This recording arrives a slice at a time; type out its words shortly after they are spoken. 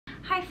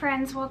Hi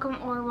friends,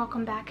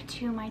 welcome back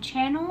to my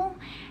channel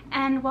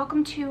and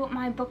welcome to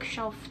my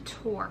bookshelf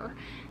tour.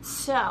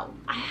 So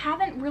I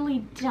haven't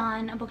really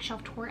done a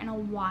bookshelf tour in a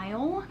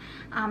while.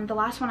 The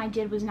last one I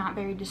did was not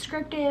very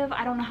descriptive.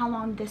 I don't know how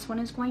long this one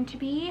is going to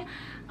be,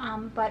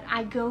 but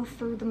I go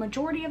through the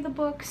majority of the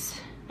books.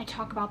 I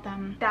talk about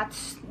them.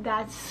 That's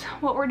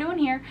what we're doing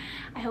here.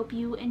 I hope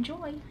you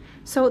enjoy.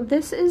 So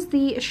this is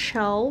the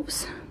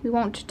shelves. We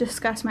won't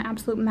discuss my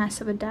absolute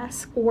mess of a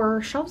desk or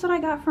shelves that I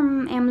got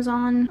from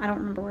Amazon. I don't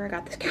remember where I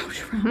got this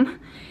couch from.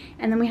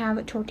 And then we have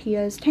a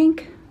tortillas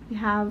tank. We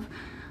have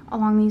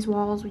along these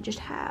walls, we just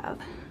have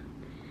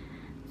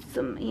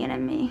some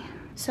anime.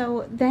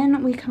 So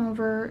then we come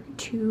over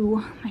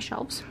to my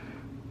shelves.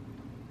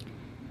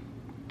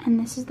 And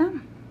this is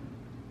them.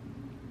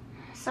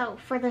 So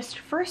for this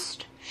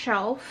first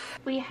shelf,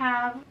 we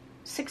have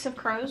Six of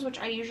Crows, which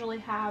I usually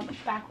have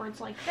backwards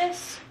like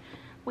this.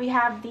 We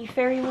have the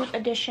Fairy Loot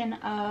edition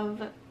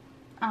of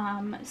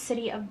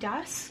City of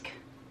Dusk.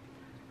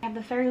 We have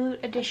the Fairy Loot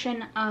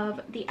edition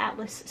of the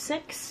Atlas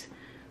 6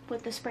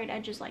 with the sprayed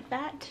edges like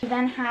that. We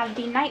then have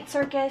the Night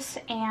Circus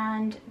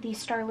and the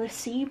Starless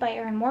Sea by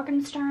Erin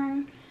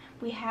Morgenstern.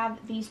 We have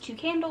these two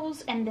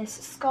candles and this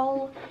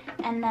skull,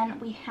 and then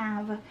we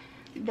have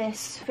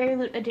this Fairy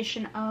Loot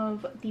edition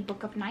of the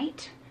Book of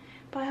Night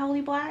by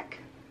Holly Black.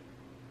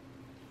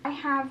 I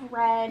have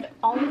read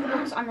all of the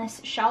books on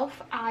this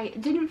shelf. I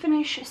didn't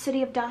finish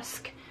City of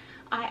Dusk.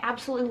 I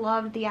absolutely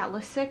loved the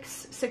Atlas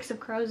 6. Six of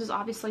Crows is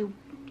obviously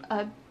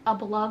a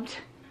beloved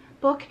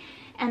book.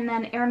 And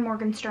then Erin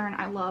Morgenstern,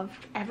 I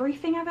loved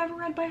everything I've ever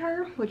read by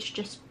her, which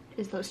just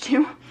is those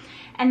two.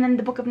 And then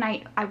the Book of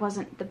Night, I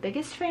wasn't the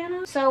biggest fan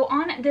of. So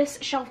on this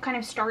shelf kind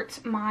of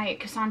starts my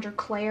Cassandra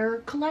Clare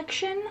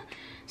collection.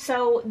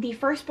 So the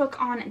first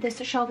book on this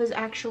shelf is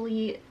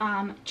actually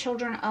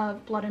Children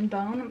of Blood and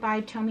Bone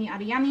by Tomi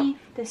Adeyemi.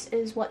 This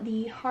is what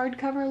the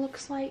hardcover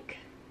looks like.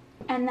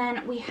 And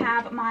then we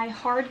have my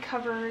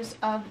hardcovers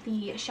of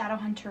the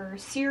Shadowhunter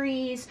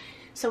series.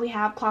 So we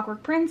have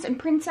Clockwork Prince and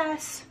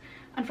Princess.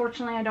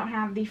 Unfortunately, I don't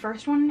have the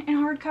first one in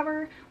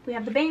hardcover. We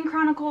have the Bane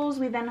Chronicles.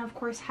 We then, of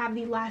course, have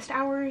the Last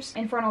Hours.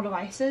 Infernal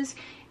Devices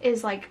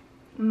is like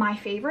my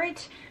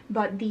favorite,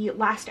 but the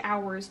Last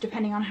Hours,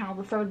 depending on how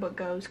the third book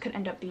goes, could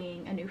end up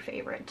being a new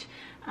favorite.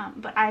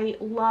 But I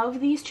love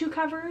these two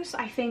covers.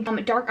 I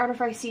think Dark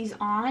Artifices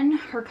on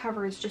her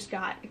covers just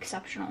got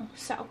exceptional.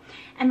 So,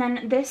 and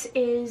then this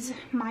is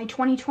my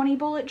 2020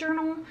 bullet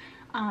journal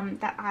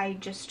that I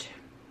just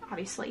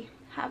obviously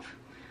have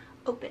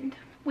opened.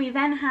 We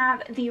then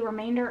have the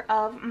remainder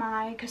of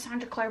my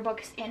Cassandra Clare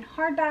books in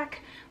hardback.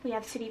 We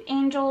have City of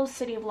Angels,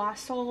 City of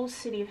Lost Souls,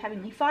 City of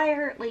Heavenly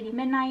Fire, Lady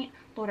Midnight,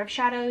 Lord of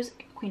Shadows,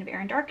 Queen of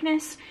Air and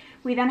Darkness.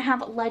 We then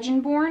have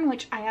Legendborn,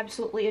 which I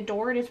absolutely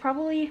adored. It's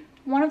probably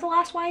one of the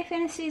last YA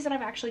fantasies that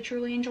I've actually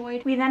truly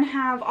enjoyed. We then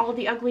have All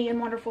the Ugly and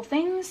Wonderful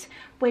Things,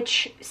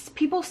 which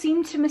people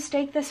seem to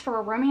mistake this for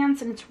a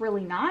romance, and it's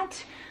really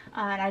not.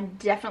 And I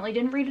definitely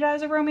didn't read it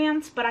as a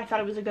romance, but I thought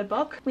it was a good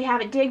book. We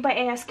have Dig by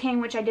A.S. King,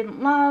 which I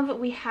didn't love.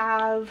 We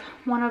have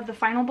one of the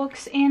final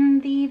books in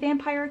the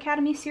Vampire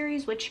Academy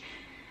series, which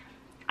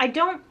I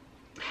don't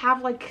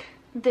have like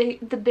the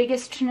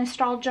biggest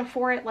nostalgia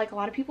for it like a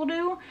lot of people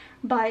do,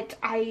 but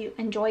I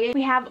enjoy it.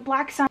 We have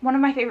Black Sun, one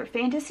of my favorite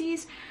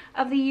fantasies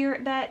of the year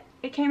that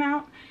it came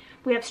out.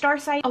 We have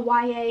Starsight, a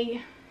YA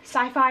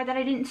sci-fi that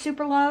I didn't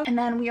super love. And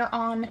then we are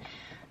on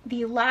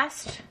the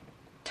last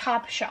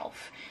top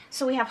shelf.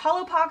 So we have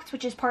Hollow Pox,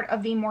 which is part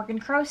of the Morgan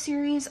Crow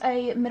series,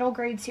 a middle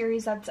grade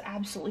series that's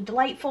absolutely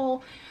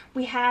delightful.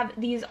 We have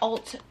these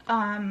alt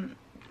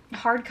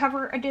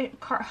hardcover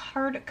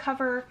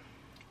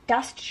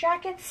dust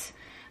jackets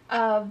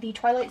of the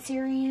Twilight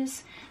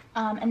series.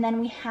 And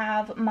then we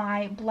have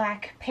my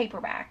black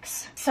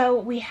paperbacks. So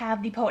we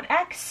have The Poet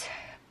X,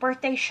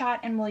 Birthday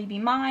Shot, and Will You Be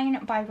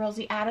Mine by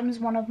Rosie Adams,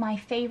 one of my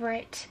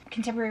favorite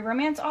contemporary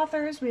romance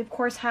authors. We of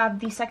course have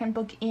the second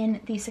book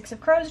in the Six of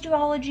Crows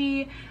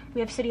duology.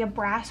 We have City of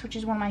Brass, which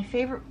is one of my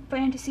favorite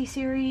fantasy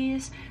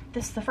series.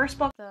 This is the first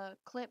book. The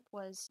clip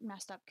was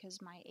messed up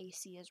because my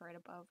AC is right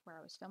above where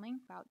I was filming,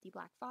 about the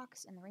Black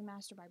Fox and the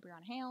remaster by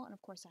Breon Hale, and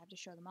of course I have to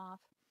show them off.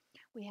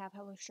 We have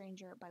Hello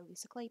Stranger by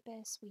Lisa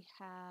Kleypas. We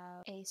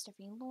have A.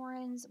 Stephanie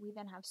Lawrence. We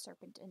then have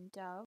Serpent and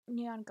Dove.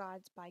 Neon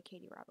Gods by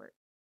Katie Robert.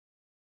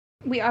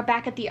 We are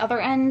back at the other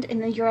end,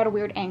 and then you're at a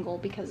weird angle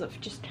because of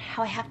just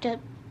how I have to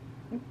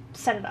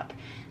set it up.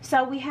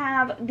 So we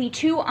have the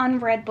two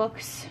unread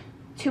books,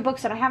 two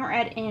books that I haven't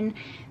read in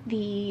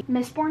the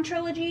Mistborn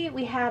trilogy.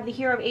 We have The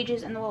Hero of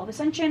Ages and The Will of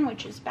Ascension,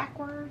 which is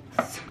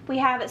backwards. We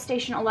have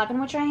Station 11,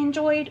 which I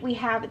enjoyed. We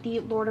have the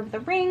Lord of the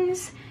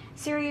Rings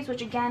series,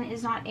 which again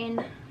is not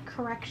in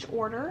correct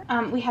order.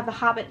 We have The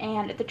Hobbit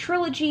and the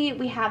trilogy.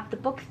 We have The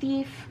Book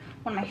Thief,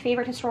 one of my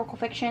favorite historical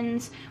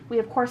fictions. We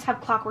of course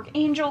have Clockwork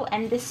Angel,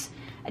 and this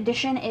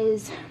edition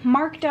is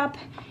marked up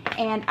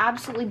and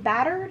absolutely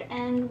battered,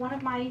 and one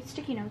of my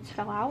sticky notes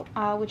fell out,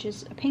 which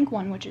is a pink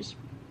one, which is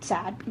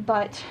sad,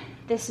 but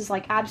this is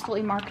like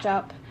absolutely marked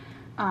up,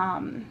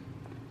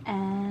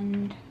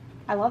 and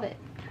I love it.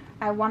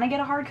 I want to get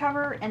a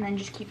hardcover and then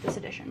just keep this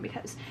edition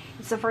because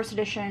it's the first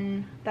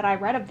edition that I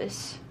read of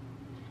this,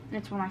 and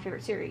it's one of my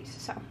favorite series.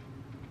 So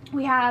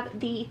we have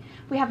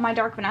My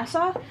Dark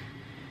Vanessa.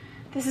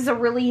 This is a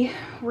really,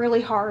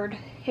 really hard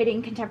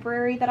hitting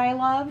contemporary that I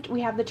loved.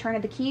 We have The Turn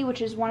of the Key,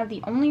 which is one of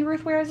the only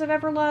Ruth Wares I've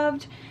ever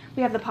loved.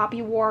 We have The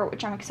Poppy War,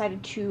 which I'm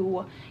excited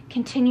to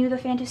continue the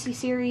fantasy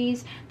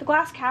series. The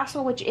Glass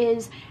Castle, which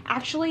is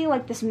actually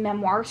like this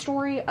memoir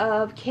story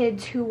of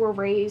kids who were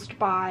raised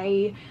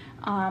by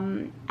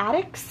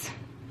addicts,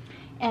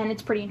 and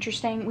it's pretty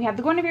interesting. We have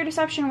The Guinevere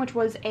Deception, which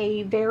was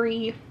a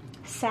very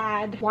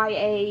sad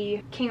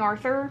YA King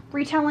Arthur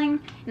retelling,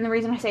 and the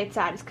reason I say it's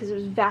sad is because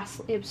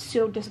it was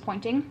so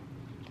disappointing.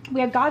 We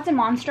have Gods and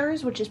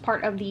Monsters, which is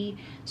part of the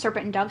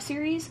Serpent and Dove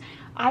series.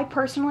 I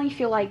personally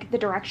feel like the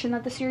direction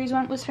that the series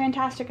went was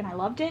fantastic and I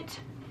loved it.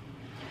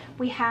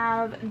 We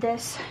have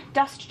this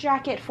dust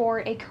jacket for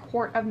A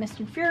Court of Mist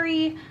and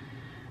Fury,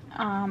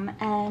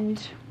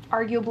 and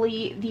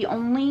arguably the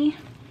only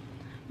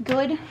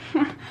good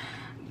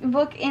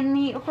book in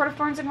the A Court of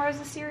Thorns and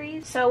Roses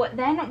series. So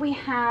then we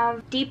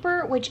have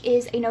Deeper, which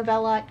is a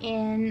novella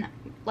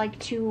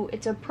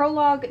it's a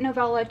prologue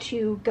novella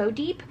to Go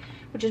Deep,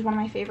 which is one of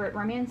my favorite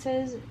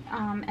romances,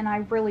 and I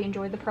really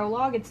enjoyed the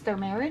prologue. It's their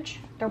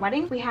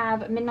wedding. We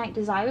have Midnight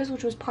Desires,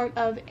 which was part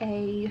of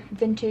a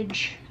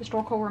vintage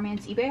historical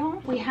romance eBay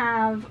haul. We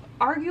have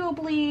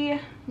arguably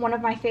one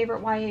of my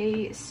favorite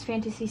YA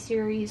fantasy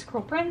series,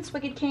 Cruel Prince,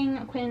 Wicked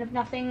King, Queen of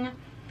Nothing.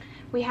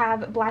 We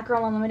have Black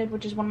Girl Unlimited,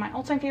 which is one of my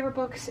all-time favorite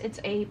books. It's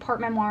a part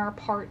memoir,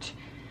 part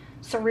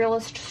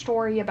surrealist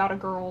story about a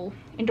girl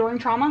enduring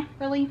trauma,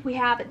 really. We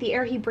have The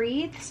Air He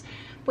Breathes,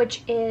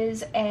 which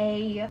is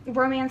a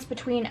romance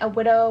between a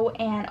widow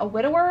and a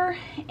widower,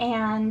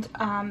 and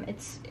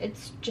it's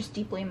just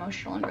deeply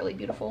emotional and really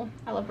beautiful.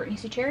 I love Brittany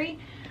C. Cherry.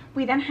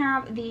 We then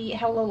have the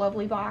Hello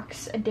Lovely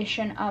Box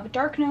edition of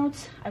Dark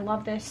Notes. I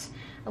love this.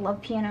 I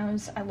love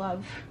pianos. I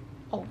love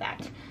all of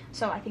that.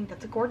 So I think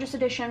that's a gorgeous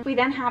edition. We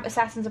then have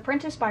Assassin's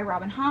Apprentice by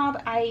Robin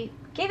Hobb. I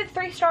gave it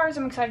 3 stars.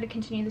 I'm excited to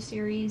continue the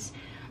series.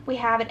 We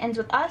have It Ends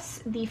With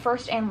Us, the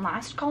first and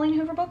last Colleen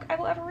Hoover book I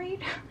will ever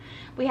read.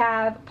 We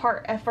have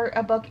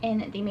a book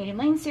in the Maiden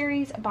Lane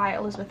series by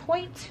Elizabeth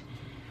Hoyt.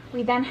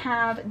 We then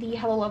have the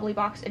Hello Lovely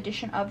Box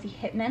edition of The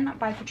Hitman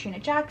by Katrina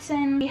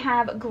Jackson. We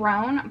have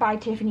Grown by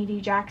Tiffany D.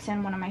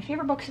 Jackson, one of my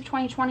favorite books of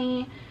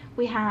 2020.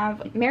 We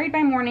have Married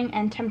by Morning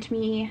and Tempt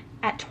Me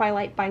at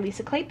Twilight by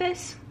Lisa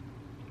Kleypas.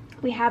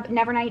 We have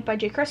Nevernight by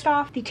Jay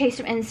Kristoff, The Taste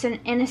of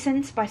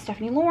Innocence by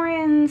Stephanie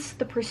Lawrence,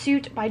 The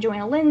Pursuit by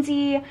Joanna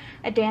Lindsay,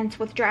 A Dance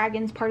with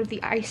Dragons, part of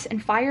the Ice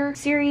and Fire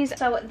series.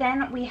 So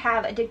then we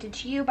have Addicted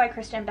to You by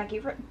Kristen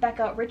and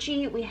Becca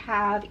Ritchie. We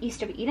have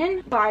East of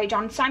Eden by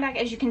John Steinbeck.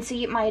 As you can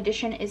see, my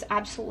edition is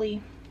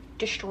absolutely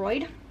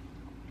destroyed.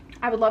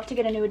 I would love to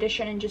get a new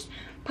edition and just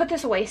put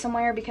this away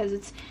somewhere because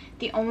it's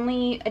the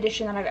only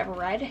edition that I've ever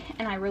read,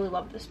 and I really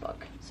love this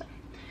book. So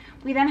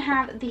we then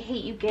have The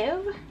Hate You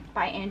Give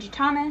by Angie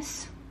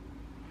Thomas.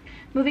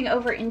 Moving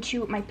over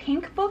into my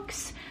pink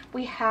books,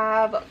 we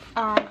have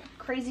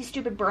Crazy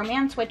Stupid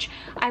Bromance, which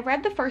I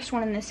read the first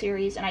one in this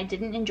series and I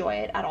didn't enjoy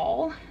it at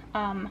all.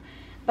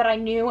 But I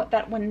knew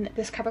that when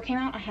this cover came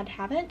out I had to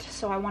have it,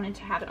 so I wanted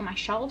to have it on my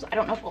shelves. I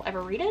don't know if I'll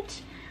ever read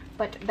it,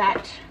 but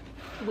that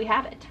we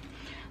have it.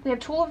 We have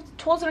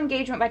Tools of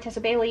Engagement by Tessa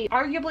Bailey.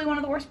 Arguably one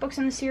of the worst books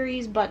in the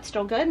series, but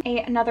still good.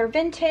 Another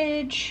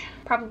vintage,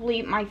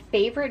 probably my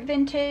favorite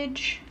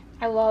vintage.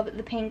 I love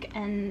the pink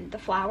and the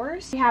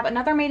flowers. We have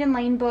another Maiden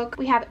Lane book.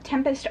 We have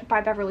Tempest by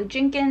Beverly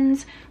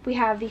Jenkins. We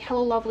have the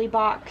Hello Lovely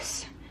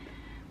Box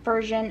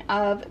version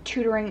of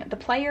Tutoring the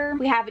Player.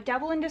 We have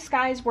Devil in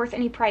Disguise, Worth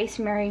Any Price,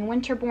 Marrying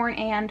Winterborn,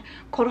 and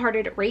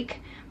Cold-Hearted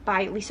Rake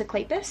by Lisa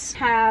Kleypas.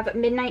 Have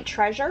Midnight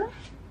Treasure,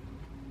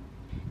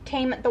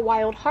 Tame the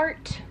Wild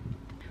Heart.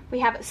 We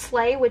have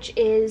Slay, which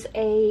is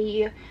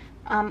a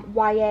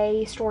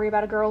YA story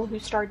about a girl who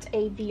starts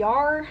a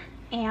VR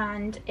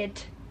and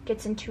it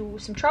gets into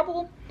some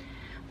trouble.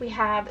 We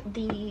have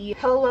the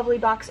Hello Lovely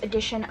Box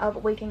edition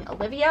of Waking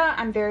Olivia.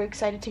 I'm very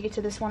excited to get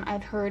to this one.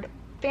 I've heard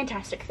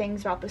fantastic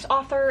things about this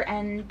author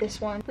and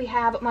this one. We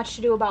have Much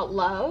to Do About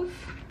Love,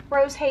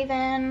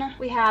 Rosehaven.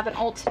 We have an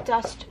alt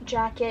dust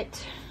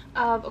jacket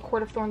of A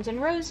Court of Thorns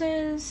and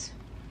Roses,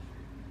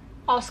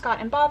 All Scott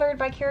and Bothered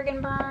by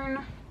Kerrigan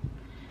Byrne.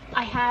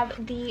 I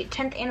have the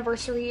 10th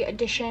anniversary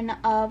edition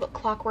of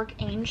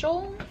Clockwork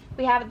Angel.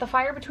 We have The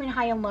Fire Between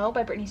High and Low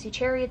by Brittany C.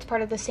 Cherry. It's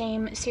part of the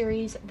same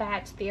series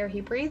that The Air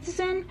He Breathes is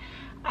in.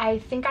 I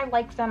think I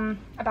like them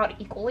about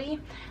equally.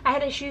 I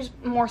had issues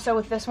more so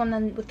with this one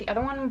than with the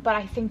other one, but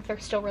I think they're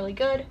still really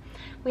good.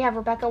 We have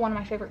Rebecca, one of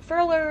my favorite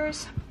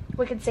thrillers.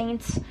 Wicked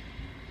Saints,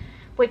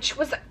 which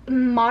was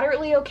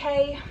moderately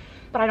okay,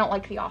 but I don't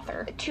like the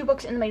author. 2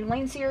 books in the Maiden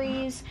Lane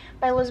series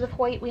by Elizabeth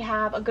Hoyt. We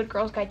have A Good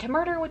Girl's Guide to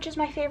Murder, which is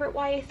my favorite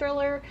YA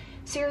thriller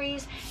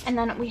series. And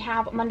then we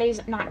have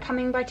Monday's Not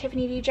Coming by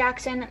Tiffany D.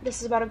 Jackson.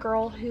 This is about a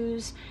girl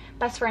whose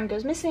best friend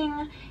goes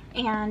missing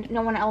and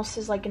no one else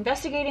is like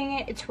investigating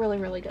it. It's really,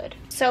 really good.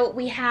 So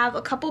we have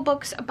a couple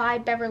books by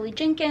Beverly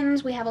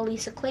Jenkins. We have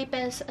Elisa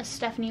Kleypas, a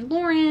Stephanie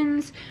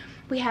Lawrence.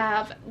 We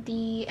have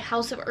The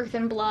House of Earth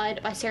and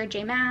Blood by Sarah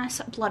J. Maas,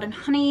 Blood and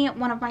Honey,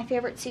 one of my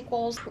favorite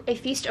sequels, A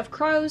Feast of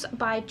Crows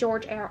by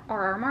George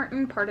R.R.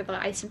 Martin, part of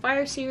the Ice and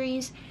Fire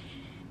series,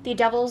 The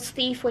Devil's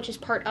Thief, which is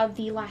part of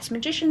the Last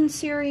Magician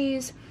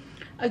series,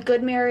 A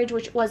Good Marriage,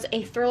 which was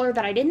a thriller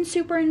that I didn't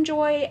super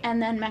enjoy,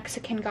 and then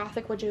Mexican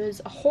Gothic, which is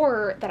a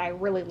horror that I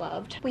really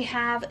loved. We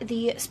have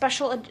the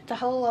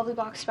Hello Lovely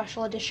Box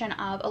special edition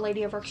of A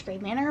Lady of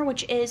Rooksgrave Manor,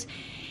 which is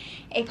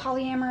a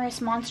polyamorous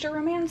monster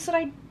romance that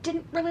I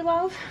didn't really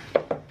love.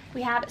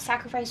 We have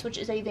Sacrifice, which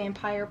is a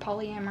vampire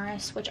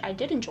polyamorous, which I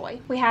did enjoy.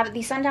 We have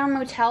The Sundown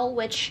Motel,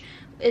 which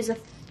is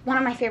one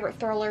of my favorite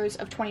thrillers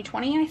of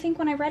 2020, I think,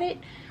 when I read it.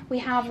 We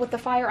have With the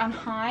Fire on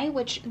High,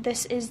 which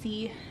this is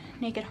the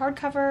naked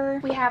hardcover.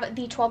 We have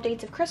The 12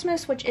 Dates of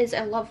Christmas, which is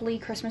a lovely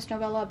Christmas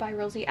novella by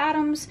Rosie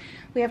Adams.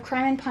 We have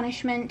Crime and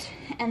Punishment,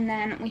 and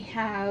then we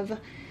have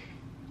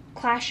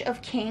Clash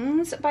of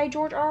Kings by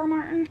George R.R.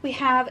 Martin. We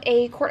have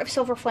A Court of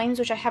Silver Flames,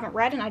 which I haven't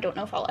read and I don't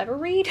know if I'll ever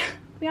read, to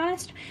be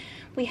honest.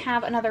 We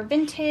have another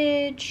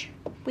vintage.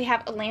 We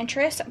have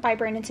Elantris by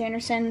Brandon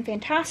Sanderson.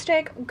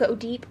 Fantastic. Go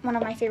Deep, one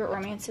of my favorite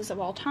romances of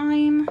all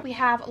time. We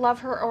have Love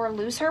Her or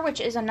Lose Her, which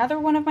is another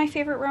one of my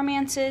favorite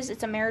romances.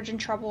 It's a marriage in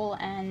trouble,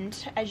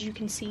 and as you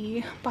can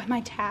see by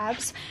my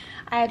tabs,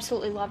 I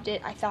absolutely loved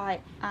it. I thought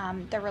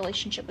their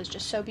relationship was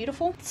just so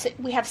beautiful.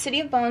 We have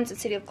City of Bones and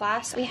City of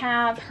Glass. We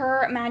have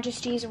Her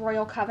Majesty's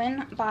Royal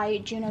Coven by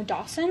Juno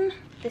Dawson.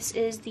 This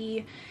is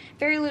the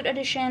Fairy Loot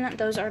edition.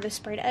 Those are the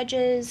sprayed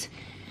edges.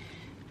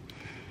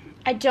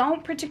 I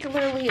don't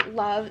particularly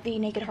love the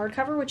naked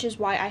hardcover, which is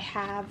why I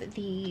have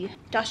the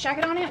dust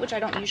jacket on it, which I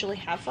don't usually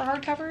have for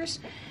hardcovers.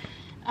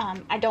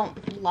 I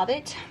don't love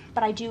it,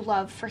 but I do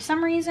love, for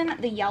some reason,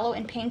 the yellow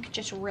and pink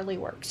just really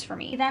works for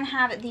me. We then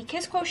have The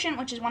Kiss Quotient,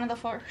 which is one of the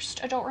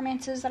first adult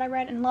romances that I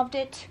read and loved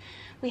it.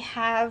 We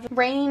have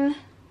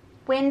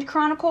Wind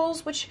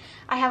Chronicles, which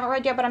I haven't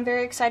read yet, but I'm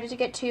very excited to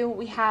get to.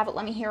 We have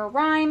Let Me Hear a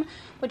Rhyme,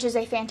 which is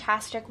a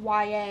fantastic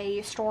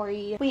YA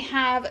story. We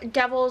have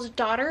Devil's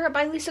Daughter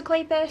by Lisa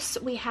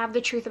Kleypas. We have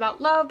The Truth About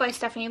Love by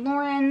Stephanie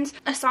Lawrence.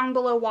 A Song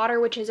Below Water,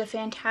 which is a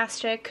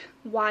fantastic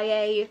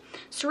YA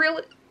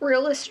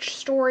realist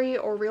story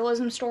or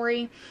realism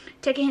story.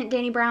 Take a Hint,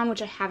 Danny Brown,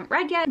 which I haven't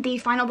read yet. The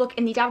final book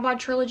in the Dabbabad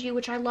trilogy,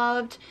 which I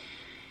loved.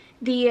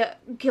 The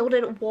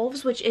Gilded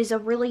Wolves, which is a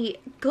really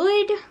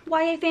good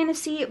YA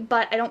fantasy,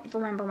 but I don't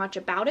remember much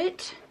about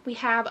it. We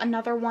have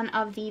another one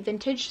of the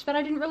vintage that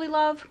I didn't really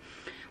love.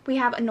 We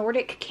have A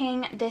Nordic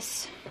King.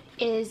 This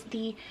is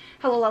the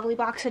Hello Lovely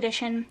Box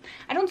edition.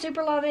 I don't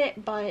super love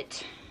it,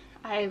 but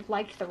I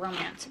liked the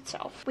romance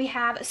itself. We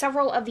have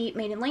several of the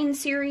Maiden Lane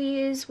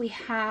series. We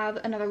have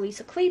another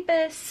Lisa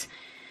Kleypas.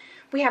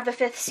 We have The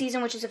Fifth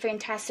Season, which is a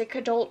fantastic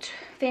adult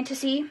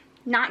fantasy.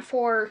 Not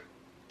for,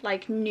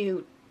 like,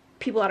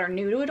 people that are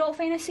new to adult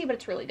fantasy, but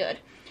it's really good.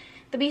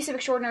 The Beast of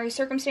Extraordinary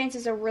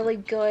Circumstances is a really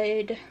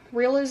good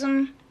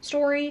realism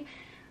story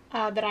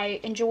that I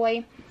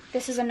enjoy.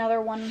 This is another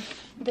one.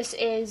 This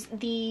is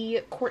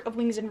The Court of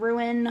Wings and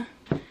Ruin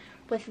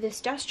with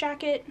this dust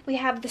jacket. We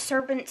have The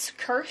Servant's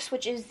Curse,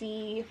 which is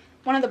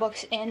one of the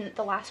books in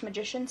the Last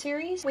Magician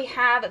series. We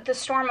have The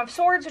Storm of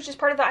Swords, which is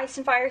part of the Ice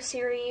and Fire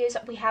series.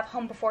 We have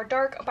Home Before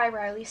Dark by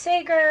Riley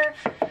Sager.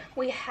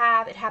 We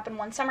have It Happened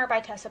One Summer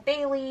by Tessa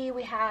Bailey.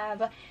 We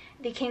have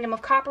The Kingdom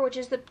of Copper, which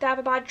is the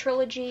Dabbabad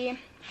trilogy.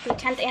 The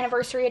 10th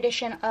anniversary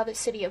edition of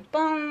City of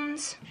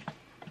Bones.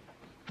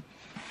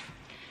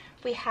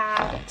 We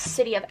have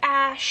City of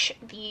Ash,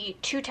 the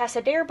 2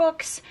 Tessa Dare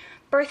books,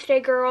 Birthday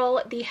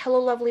Girl, the Hello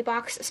Lovely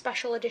Box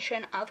special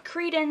edition of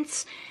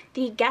Credence,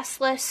 the Guest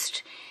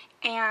List,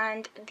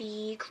 and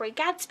the Great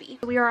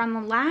Gatsby. We are on the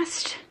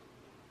last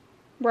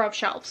row of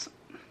shelves,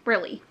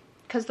 really,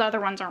 because the other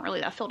ones aren't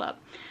really that filled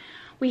up.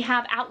 We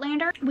have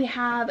Outlander. We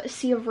have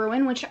Sea of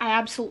Ruin, which I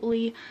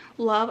absolutely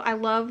love. I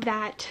love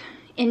that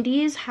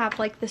indies have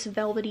like this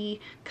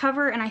velvety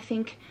cover, and I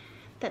think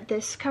that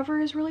this cover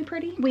is really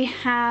pretty. We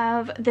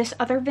have this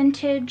other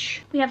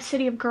vintage. We have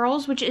City of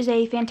Girls, which is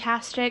a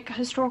fantastic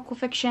historical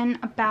fiction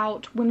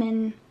about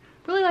women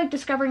really like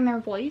discovering their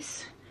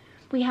voice.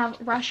 We have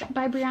Rush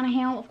by Brianna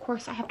Hale. Of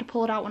course, I have to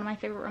pull it out, one of my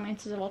favorite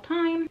romances of all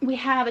time. We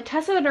have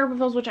Tessa of the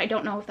D'Urbervilles, which I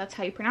don't know if that's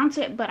how you pronounce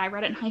it, but I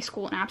read it in high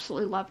school and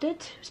absolutely loved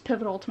it. It was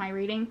pivotal to my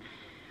reading.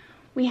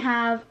 We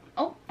have,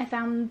 oh, I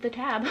found the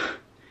tab.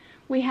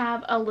 We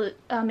have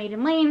a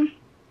Maiden Lane,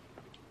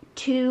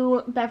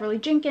 2 Beverly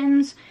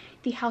Jenkins,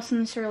 The House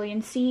in the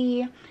Cerulean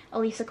Sea,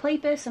 Elisa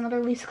Kleypas,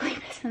 another Lisa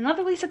Kleypas,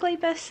 another Lisa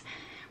Kleypas.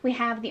 We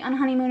have The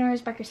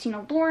Unhoneymooners by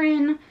Christina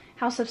Lauren,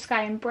 House of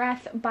Sky and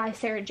Breath by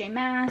Sarah J.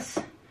 Maas,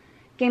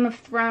 Game of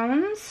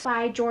Thrones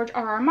by George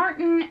R.R.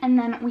 Martin, and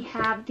then we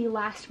have The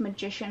Last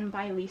Magician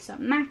by Lisa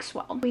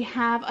Maxwell. We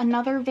have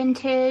another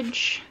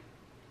vintage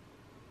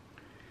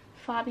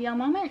Fabio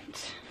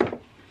moment.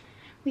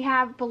 We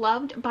have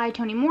Beloved by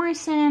Toni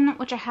Morrison,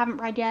 which I haven't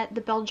read yet. The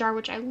Bell Jar,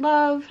 which I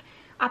love.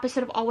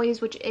 Opposite of Always,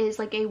 which is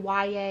like a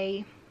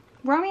YA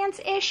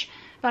romance-ish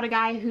about a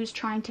guy who's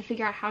trying to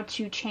figure out how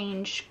to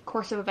change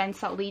course of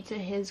events that lead to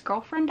his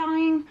girlfriend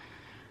dying.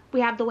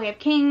 We have The Way of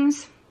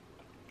Kings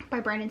by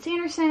Brandon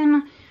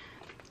Sanderson.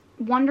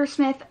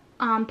 Wondersmith,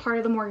 part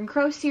of the Morgan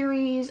Crow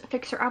series.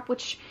 Fixer Up,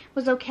 which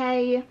was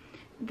okay.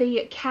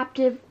 The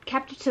Captive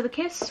to the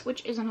Kiss,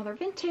 which is another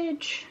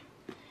vintage.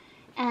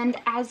 And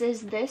As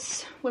Is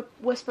This,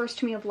 Whispers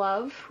to Me of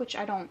Love, which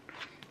I don't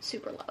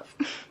super love.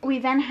 We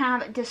then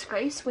have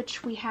Disgrace,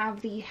 which we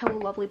have the Hello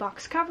Lovely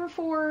box cover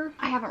for.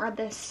 I haven't read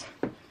this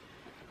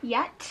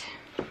yet.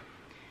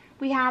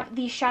 We have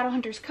the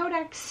Shadowhunters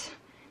Codex,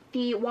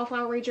 the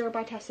Wallflower Rager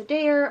by Tessa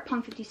Dare,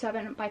 Punk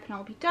 57 by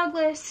Penelope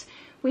Douglas.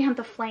 We have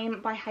The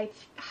Flame by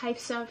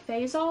Haifsa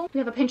Faisal. We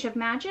have A Pinch of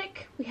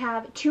Magic. We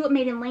have 2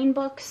 Maiden Lane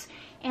books,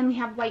 and we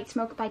have White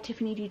Smoke by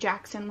Tiffany D.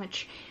 Jackson,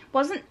 which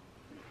wasn't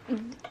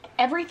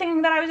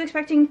everything that I was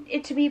expecting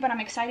it to be, but I'm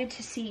excited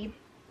to see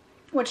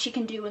what she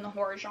can do in the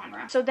horror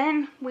genre. So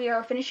then we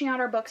are finishing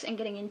out our books and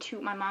getting into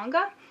my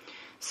manga.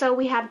 So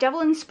we have Devil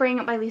in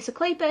Spring by Lisa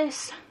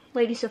Kleypas,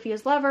 Lady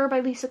Sophia's Lover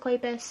by Lisa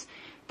Kleypas,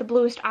 The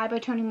Bluest Eye by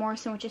Toni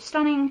Morrison, which is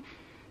stunning,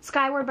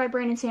 Skyward by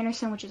Brandon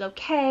Sanderson, which is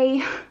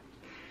okay.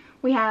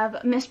 We have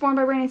Mistborn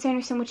by Brandon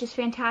Sanderson, which is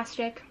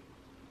fantastic.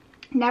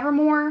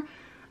 Nevermore,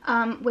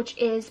 which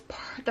is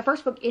the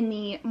first book in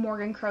the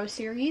Morgan Crow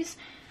series.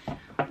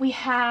 We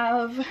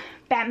have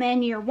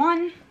Batman Year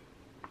One,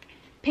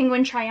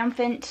 Penguin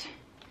Triumphant,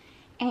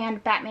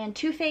 and Batman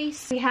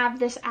Two-Face. We have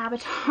this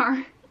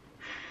Avatar,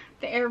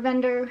 the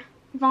Airbender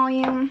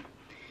volume.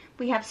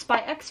 We have Spy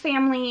X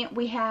Family.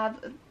 We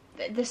have,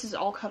 this is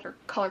all color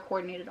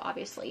coordinated,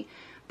 obviously,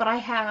 but I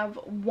have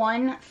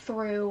 1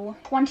 through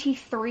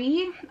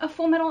 23 of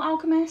Full Metal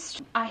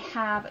Alchemist. I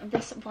have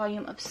this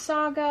volume of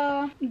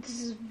Saga.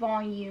 This is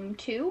volume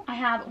 2. I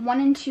have 1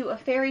 and 2 of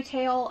Fairy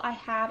Tale. I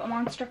have A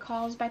Monster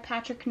Calls by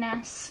Patrick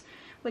Ness,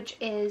 which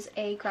is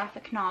a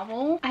graphic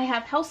novel. I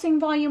have Hellsing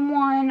Volume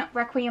 1,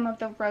 Requiem of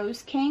the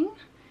Rose King,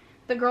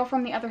 The Girl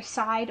from the Other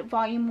Side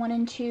Volume 1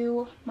 and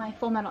 2, my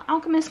Full Metal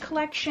Alchemist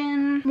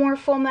collection. More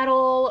Full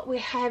Metal, we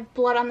have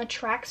Blood on the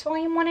Tracks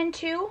Volume 1 and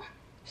 2,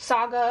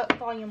 Saga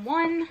Volume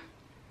 1.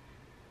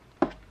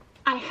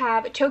 I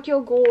have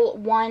Tokyo Ghoul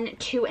 1,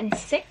 2, and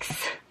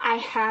 6. I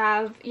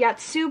have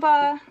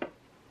Yotsuba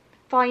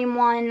Volume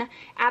 1,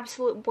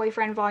 Absolute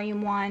Boyfriend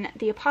Volume 1,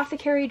 The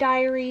Apothecary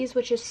Diaries,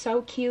 which is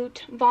so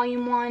cute,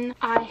 Volume 1.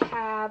 I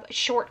have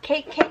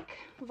Shortcake Cake,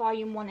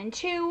 Volume 1 and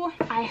 2.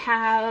 I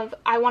have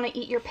I Want to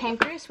Eat Your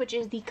Pancreas, which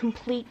is the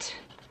complete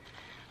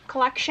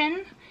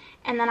collection.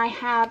 And then I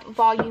have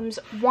volumes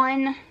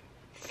 1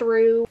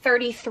 through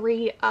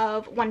 33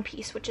 of One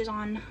Piece, which is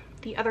on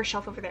the other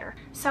shelf over there.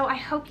 So I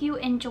hope you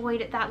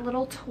enjoyed that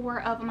little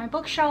tour of my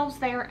bookshelves.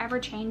 They are ever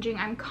changing.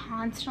 I'm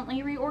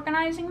constantly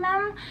reorganizing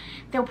them.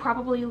 They'll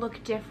probably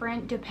look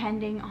different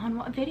depending on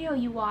what video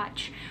you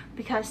watch,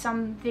 because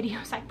some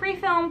videos I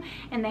pre-film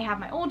and they have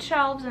my old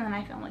shelves, and then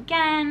I film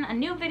again a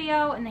new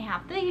video and they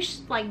have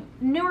these like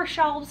newer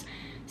shelves.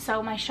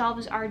 So my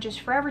shelves are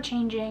just forever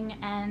changing,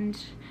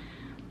 and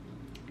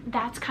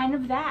that's kind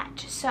of that.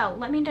 So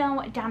let me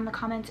know down in the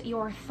comments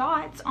your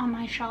thoughts on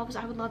my shelves.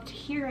 I would love to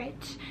hear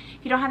it.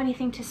 If you don't have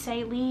anything to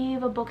say,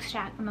 leave a book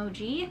stat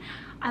emoji.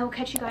 I will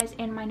catch you guys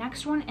in my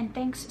next one, and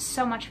thanks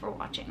so much for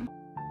watching.